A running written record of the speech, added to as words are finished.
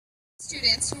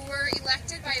Students who were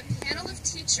elected by a panel of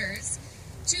teachers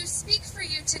to speak for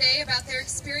you today about their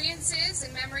experiences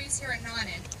and memories here at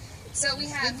Naughton. So we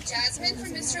have Jasmine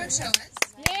from Mr. Ochoa's.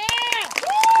 Yeah!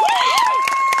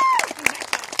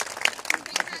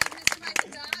 We have Mr. Michael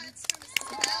Dodds from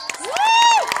Mrs. Bell's.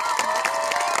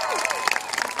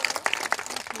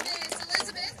 Ms.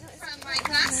 Elizabeth from my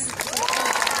class.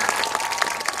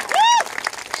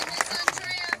 And Ms.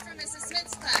 Andrea from Mrs.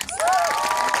 Smith's class.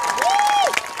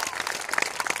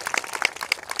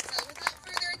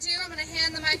 I'm going to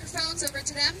hand the microphones over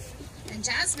to them. And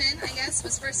Jasmine, I guess,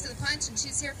 was first to the punch, and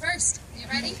she's here first. Are you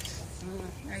ready? All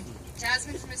right.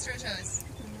 Jasmine from Mr. Ochoa's.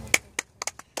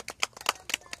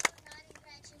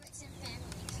 Graduates and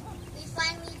families. We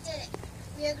finally did it.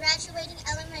 We are graduating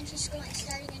elementary school and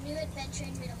starting a new adventure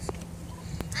in middle school.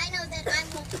 I know that I'm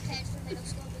well prepared for middle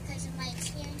school because of my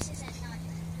experiences at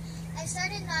Naughton. I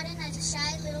started Naughton as a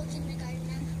shy little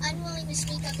kindergartner, unwilling to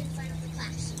speak up in front of the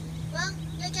class. Well,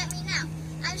 look at me now.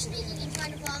 I'm speaking in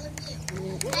front of all of you.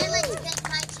 And I'd like to thank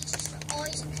my teachers for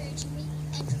always encouraging me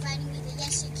and providing me the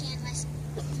Yes You Can lesson.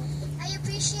 I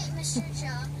appreciate Mr.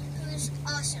 Shaw, who is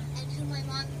awesome and who my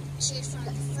mom cheered for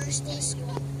on the first day of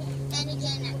school, and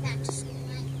again at back to school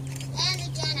night, and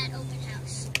again at open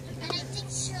house. And I think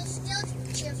she'll still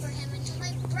cheer for him until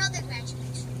my brother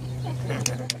graduates.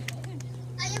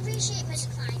 I appreciate Miss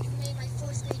Klein, who made my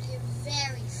 4th grade year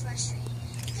very frustrating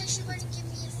because she wouldn't give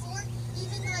me a 4,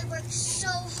 even though I worked so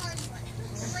hard for it.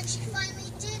 And when she finally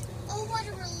did, oh, what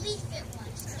a relief it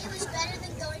was. It was better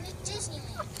than going to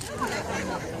Disneyland.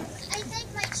 I thank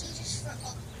my teachers for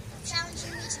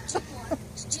challenging me to do more,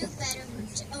 to do better,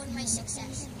 to own my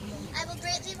success. I will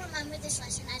greatly remember this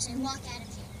lesson as I walk out of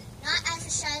here, not as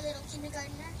a shy little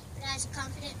kindergartner, but as a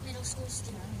confident middle school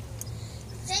student.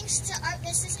 Thanks to Art,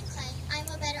 Business, and Clay, I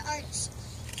am a better artist.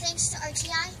 Thanks to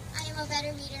RTI, I am a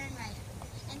better reader and writer.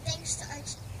 And thanks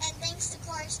to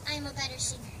chorus, I am a better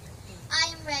singer.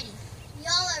 I am ready. We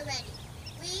all are ready.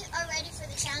 We are ready for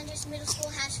the challenges middle school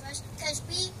has for us because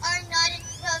we are Naughton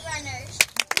Roadrunners.